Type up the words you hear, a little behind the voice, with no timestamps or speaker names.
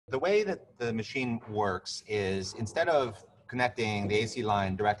The way that the machine works is instead of connecting the AC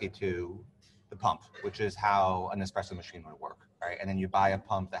line directly to the pump, which is how an espresso machine would work, right? And then you buy a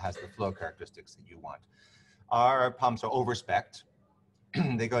pump that has the flow characteristics that you want. Our pumps are over-spec'd.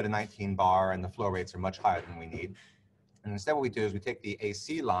 They go to 19 bar and the flow rates are much higher than we need. And instead what we do is we take the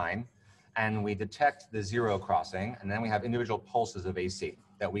AC line and we detect the zero crossing, and then we have individual pulses of AC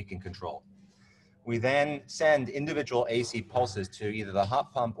that we can control. We then send individual AC pulses to either the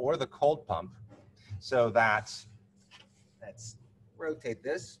hot pump or the cold pump so that, let's rotate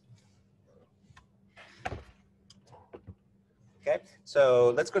this. Okay,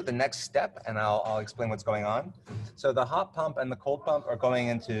 so let's go to the next step and I'll explain what's going on. So the hot pump and the cold pump are going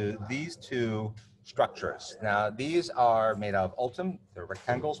into these two structures. Now these are made of ultim, they're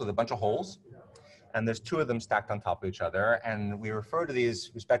rectangles with a bunch of holes, and there's two of them stacked on top of each other, and we refer to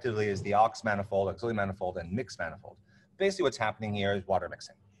these respectively as the aux manifold, auxiliary manifold, and mix manifold. Basically what's happening here is water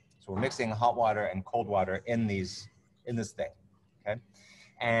mixing. So we're mixing hot water and cold water in this thing, okay?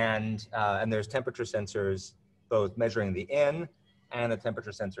 And there's temperature sensors both measuring the in and a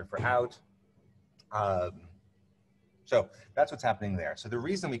temperature sensor for out. So that's what's happening there. So the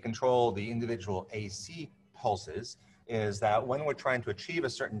reason we control the individual AC pulses is that when we're trying to achieve a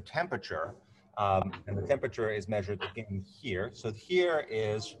certain temperature, and the temperature is measured again here. So here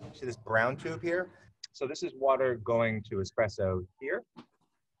is, see this brown tube here? So this is water going to espresso here.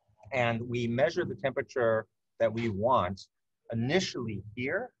 And we measure the temperature that we want initially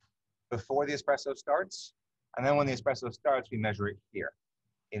here before the espresso starts. And then when the espresso starts, we measure it here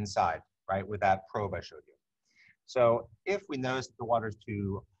inside, right, with that probe I showed you. So if we notice that the water is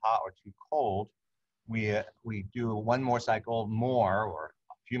too hot or too cold, we do one more cycle more, or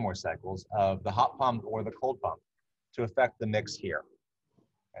a few more cycles of the hot pump or the cold pump to affect the mix here.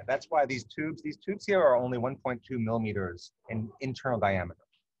 And that's why these tubes here are only 1.2 millimeters in internal diameter.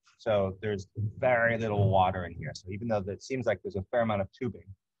 So there's very little water in here. So even though it seems like there's a fair amount of tubing,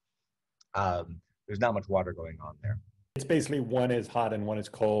 there's not much water going on there. It's basically one is hot and one is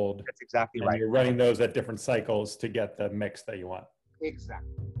cold. That's exactly right. You're running those at different cycles to get the mix that you want. Exactly.